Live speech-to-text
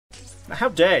How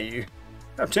dare you?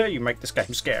 How dare you make this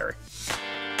game scary?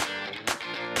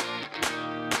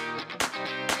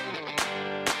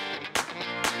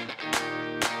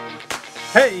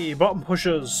 Hey bottom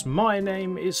pushers, my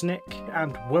name is Nick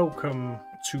and welcome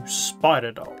to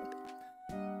SpiderDoll.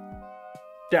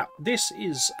 Now this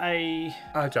is I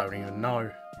don't even know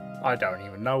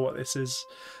what this is.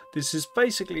 This is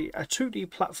basically a 2D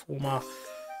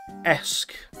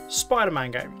platformer-esque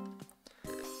Spider-Man game.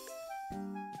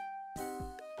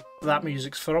 That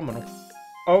music's phenomenal.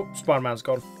 Oh, Spider-Man's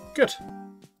gone. Good.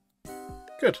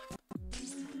 Good.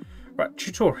 Right,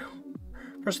 tutorial.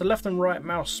 Press the left and right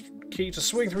mouse key to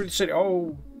swing through the city.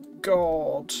 Oh,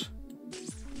 God.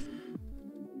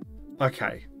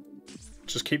 Okay.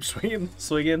 Just keep swinging,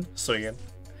 swinging, swinging.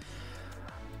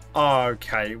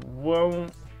 Okay, well,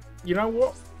 you know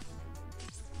what?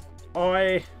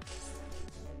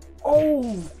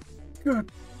 Oh,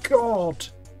 good God.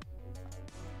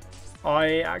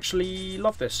 I actually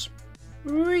love this.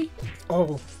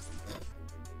 Oh.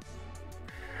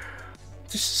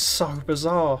 This is so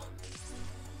bizarre.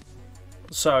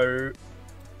 So,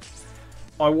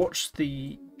 I watched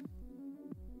the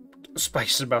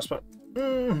Space and Mouse, but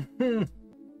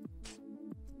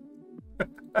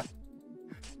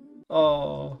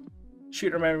oh,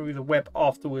 shoot a enemy with a web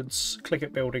afterwards. Click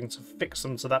at building to fix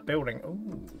them to that building.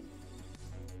 Ooh.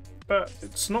 But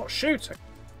it's not shooting.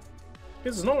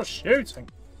 It's not shooting.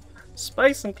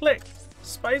 Space and click.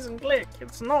 Space and click.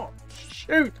 It's not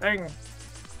shooting.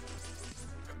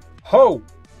 Ho!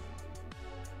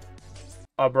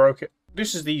 I broke it.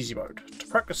 This is the easy mode. To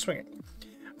practice swinging.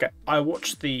 Okay, I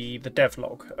watched the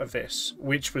devlog of this,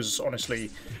 which was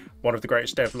honestly one of the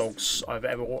greatest devlogs I've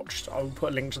ever watched. I will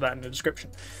put a link to that in the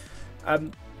description.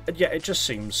 And yeah, it just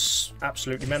seems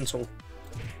absolutely mental.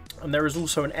 And there is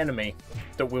also an enemy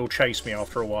that will chase me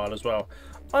after a while as well.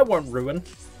 I won't ruin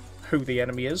who the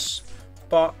enemy is,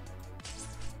 but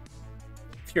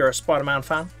if you're a Spider-Man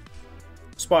fan,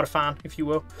 Spider fan, if you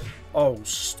will, oh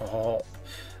stop,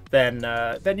 then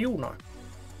you'll know.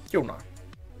 You'll know.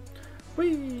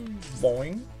 Whee,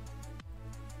 boing.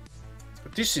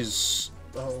 But this is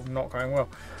not going well.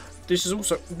 This is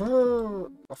also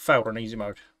I failed on easy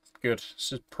mode. Good.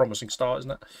 This is a promising start,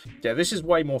 isn't it? Yeah, this is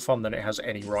way more fun than it has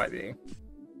any right being.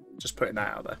 Just putting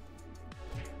that out there.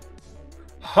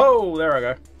 Oh, there I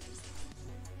go.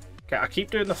 Okay, I keep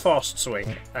doing the fast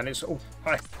swing, and it's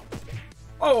hi.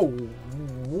 Oh,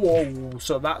 whoa!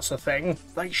 So that's a thing.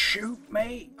 They shoot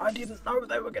me. I didn't know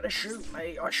they were going to shoot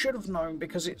me. I should have known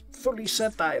because it fully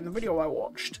said that in the video I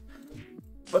watched,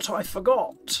 but I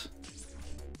forgot.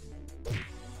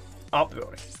 Up the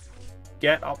building.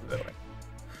 Get up the building.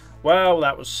 Well,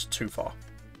 that was too far.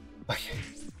 Okay,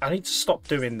 I need to stop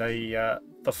doing the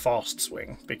fast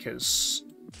swing because.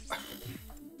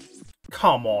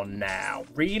 Come on now,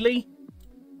 really?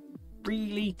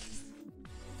 Really?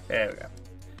 There we go.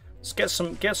 Let's get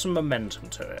some momentum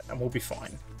to it, and we'll be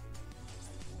fine.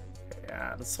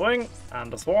 Yeah, the swing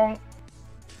and the swung.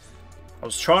 I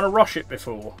was trying to rush it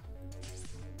before.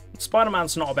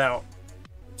 Spider-Man's not about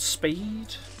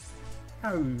speed.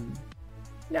 No,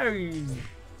 no.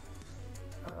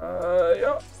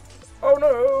 Yeah. Oh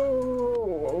no!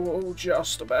 Oh,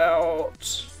 just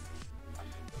about.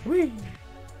 Whee!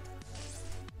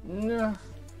 No.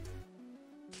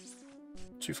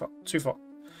 Too far. Too far.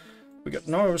 We got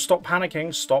no. Stop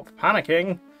panicking. Stop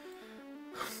panicking.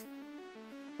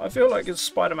 I feel like it's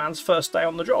Spider-Man's first day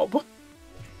on the job.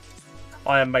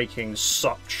 I am making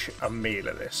such a meal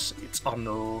of this. It's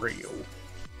unreal.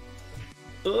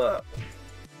 Ugh.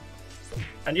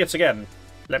 And yet again,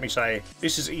 let me say,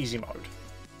 this is easy mode.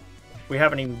 We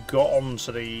haven't even got on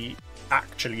to the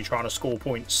actually trying to score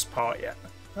points part yet.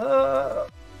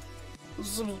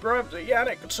 Subscribe to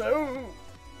Yannick too.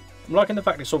 I'm liking the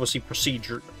fact it's obviously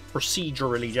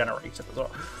procedurally generated as well.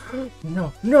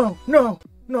 No, no, no,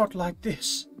 not like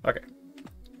this. Okay.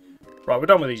 Right, we're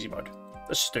done with easy mode.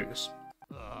 Let's just do this.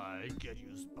 I get you,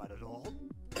 SpiderDoll.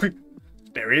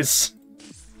 There is.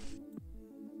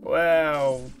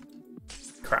 Well,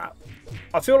 crap.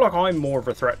 I feel like I'm more of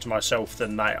a threat to myself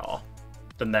than they are.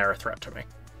 Than they're a threat to me.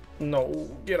 No,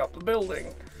 get up the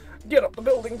building. Get up the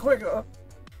building quicker.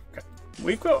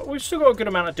 We've still got a good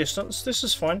amount of distance. This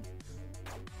is fine.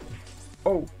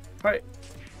 Oh, hey.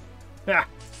 Yeah,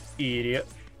 idiot.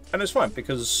 And it's fine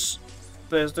because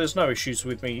there's no issues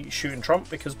with me shooting Trump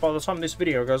because by the time this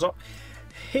video goes up,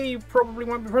 he probably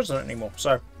won't be president anymore.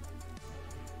 So,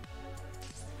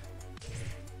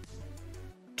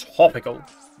 topical.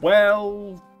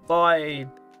 Well, I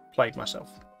played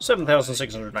myself.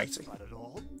 7,680.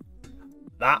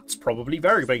 That's probably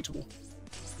very beatable.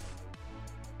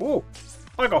 Oh,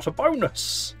 I got a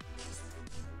bonus.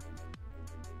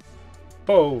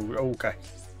 Oh, okay.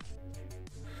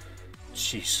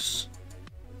 Jesus.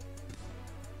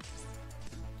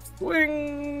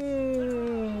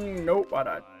 Swing! Nope,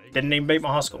 I didn't even beat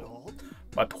my high school.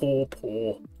 My poor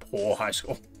high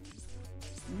school.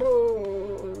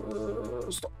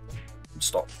 Stop.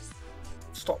 Stop.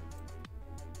 Stop.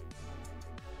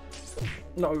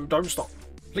 No, don't stop.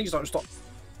 Please don't stop.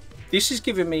 This is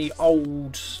giving me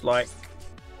old, like,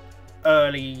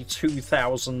 early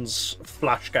 2000s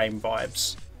Flash game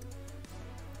vibes.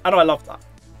 And I love that.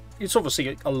 It's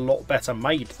obviously a lot better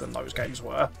made than those games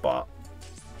were, but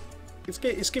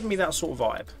it's giving me that sort of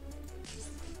vibe.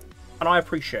 And I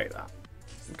appreciate that.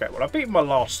 Okay, well, I've beaten my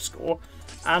last score,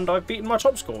 and I've beaten my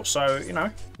top score, so, you know,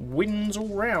 wins all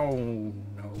round.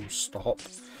 No, stop.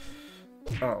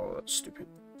 Oh, that's stupid.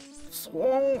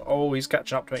 Swung. Oh, he's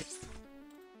catching up to me.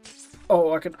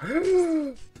 Oh, I could...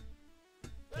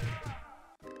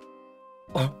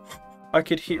 oh, I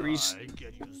could hear his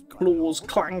claws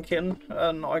clanking,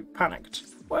 and I panicked.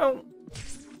 Well,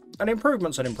 an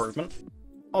improvement's an improvement.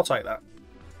 I'll take that.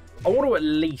 I want to at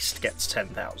least get to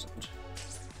 10,000.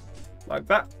 Like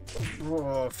that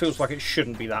feels like it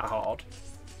shouldn't be that hard.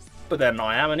 But then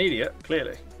I am an idiot,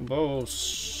 clearly.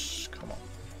 Boss, come on.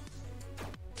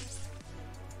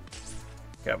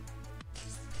 Okay.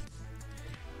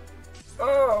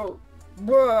 Oh,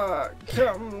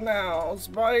 come now,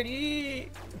 Spidey.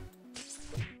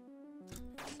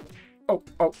 Oh,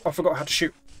 I forgot how to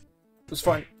shoot. It's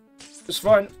fine. It's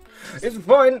fine. It's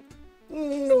fine.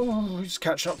 No, he's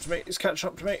catching up to me. He's catching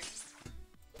up to me.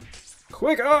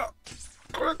 Quicker!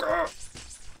 Quicker!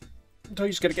 No,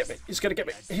 he's gonna get me. He's gonna get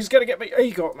me. He's gonna get me.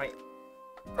 He got me.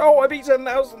 Oh, I beat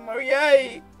 10,000 though.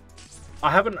 Yay!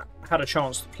 I haven't had a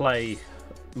chance to play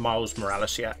Miles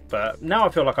Morales yet, but now I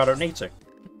feel like I don't need to.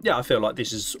 Yeah, I feel like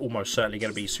this is almost certainly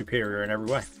going to be superior in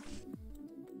every way.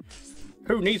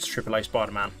 Who needs AAA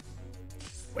Spider-Man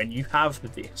when you have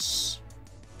this?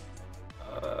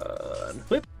 And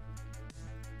flip.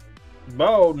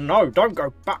 Oh no, don't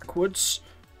go backwards.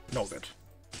 Not good.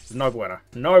 No bueno.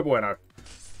 No bueno.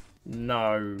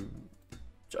 No.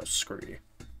 Just screw you.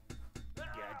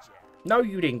 No,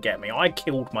 you didn't get me. I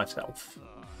killed myself.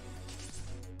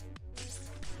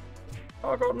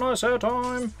 I got nice hair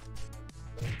time.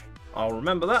 I'll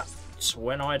remember that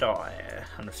when I die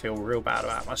and feel real bad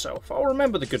about myself. I'll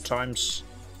remember the good times.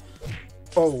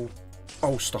 Oh.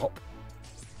 Oh, stop.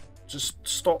 Just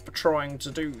stop trying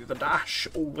to do the dash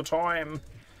all the time.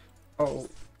 Oh,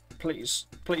 please.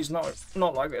 Please, no.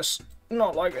 Not like this.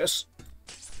 Not like this.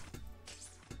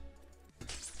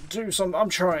 Do something. I'm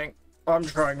trying. I'm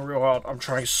trying real hard. I'm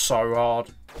trying so hard.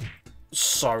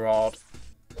 So hard.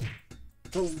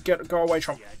 Oh, go away,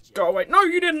 Trump. Go away. No,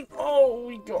 you didn't. Oh,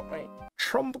 he got me.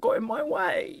 Trump got in my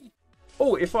way.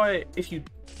 Oh, if you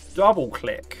double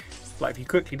click, like if you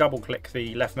quickly double click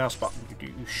the left mouse button,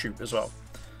 you shoot as well,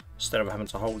 instead of having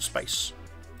to hold space.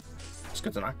 It's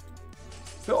good to know.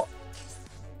 Sure.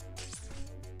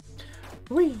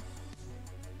 Whee.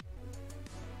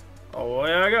 Oh,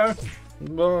 there I go.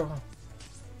 Oh.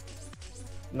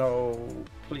 No,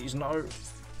 please no.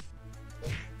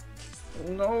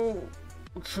 No.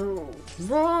 Cool.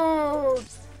 Oh.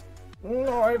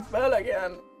 No, I fell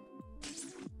again.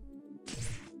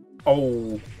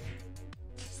 Oh.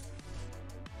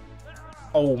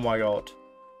 Oh my god.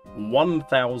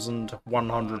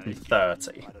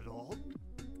 1,130.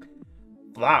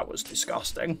 That was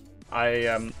disgusting.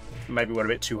 I maybe went a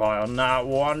bit too high on that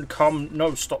one. Come,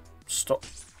 no, stop, stop,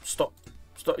 stop,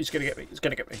 stop. He's gonna get me. He's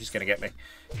gonna get me. He's gonna get me.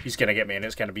 He's gonna get me, and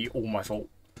it's gonna be all my fault.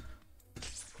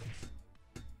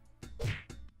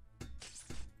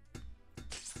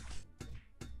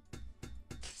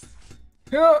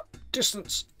 Yeah,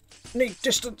 distance. Need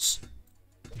distance.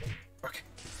 Okay.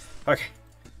 Okay.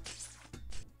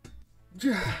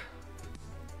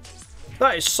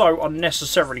 That is so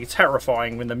unnecessarily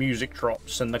terrifying when the music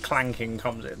drops and the clanking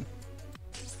comes in.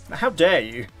 How dare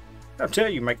you? How dare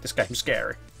you make this game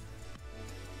scary?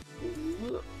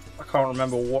 I can't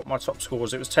remember what my top score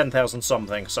was. It was 10,000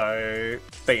 something, so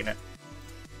beating it.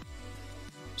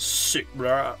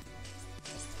 Super.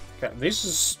 Okay, this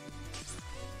is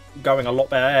going a lot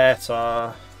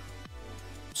better.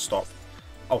 Stop.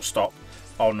 Oh, stop.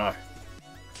 Oh, no.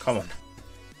 Come on.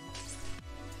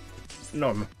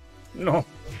 No. No.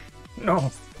 No.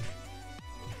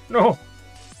 No.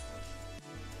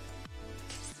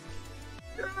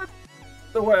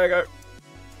 The way I go.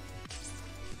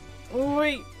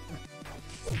 Wait.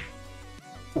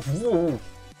 Ooh.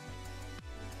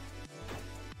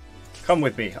 Come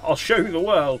with me. I'll show you the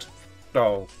world.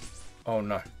 Oh. Oh,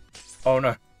 no. Oh,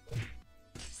 no.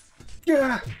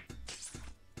 Yeah.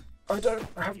 I don't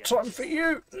have time for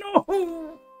you.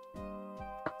 No.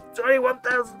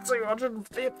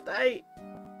 21,250.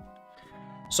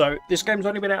 So this game's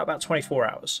only been out about 24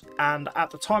 hours, and at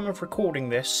the time of recording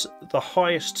this, the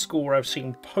highest score I've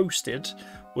seen posted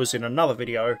was in another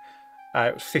video.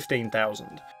 It was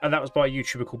 15,000, and that was by a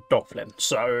YouTuber called Dogflin.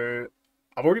 So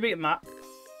I've already beaten that.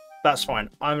 That's fine.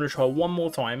 I'm going to try one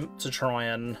more time to try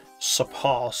and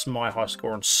surpass my high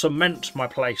score and cement my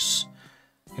place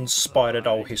in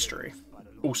SpiderDoll history.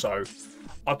 Also,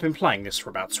 I've been playing this for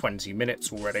about 20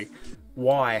 minutes already.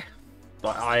 Why?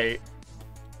 Like, I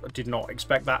did not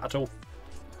expect that at all.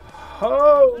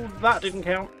 Oh, that didn't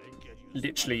count.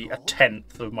 Literally a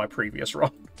tenth of my previous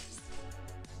run.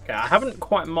 Okay, I haven't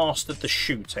quite mastered the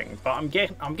shooting, but I'm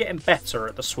getting better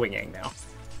at the swinging now.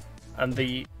 And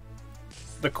the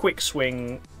quick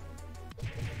swing,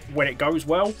 when it goes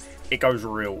well, it goes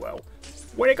real well.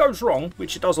 When it goes wrong,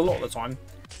 which it does a lot of the time,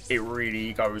 it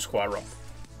really goes quite wrong.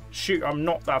 I'm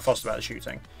not that fussed about the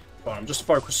shooting, but I'm just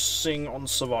focusing on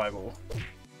survival.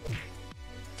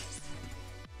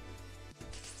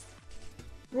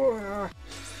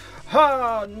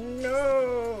 Ah,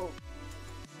 no!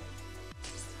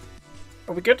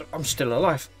 Are we good? I'm still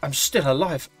alive. I'm still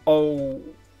alive. Oh,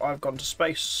 I've gone to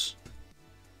space.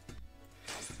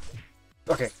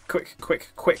 Okay, quick.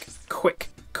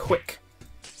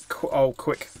 Oh,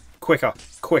 quicker.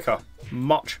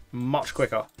 Much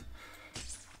quicker.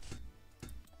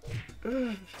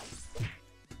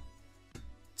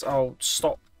 Oh,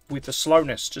 stop with the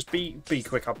slowness. Just be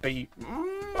quicker. Be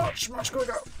much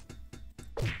quicker.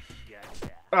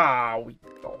 Ah, we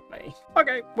got me.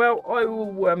 Okay, well,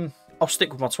 I'll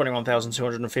stick with my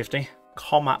 21,250.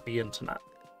 Come at the internet.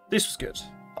 This was good.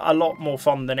 A lot more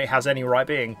fun than it has any right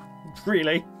being,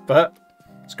 really, but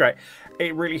it's great.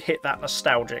 It really hit that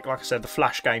nostalgic, like I said, the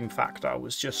flash game factor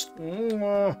was just,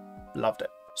 loved it.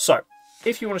 So,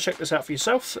 if you want to check this out for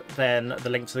yourself, then the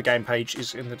link to the game page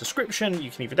is in the description. You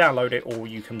can either download it or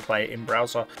you can play it in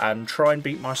browser and try and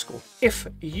beat my score. If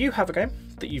you have a game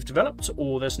that you've developed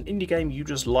or there's an indie game you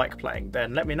just like playing,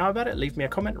 then let me know about it. Leave me a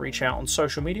comment, reach out on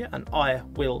social media, and I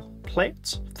will play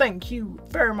it. Thank you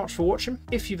very much for watching.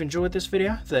 If you've enjoyed this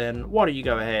video, then why don't you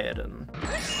go ahead and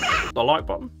the like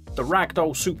button, the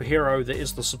Ragdoll superhero that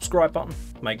is the subscribe button.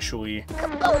 Make sure you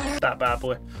that bad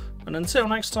boy. And until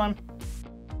next time,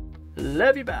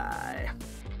 love you, bye.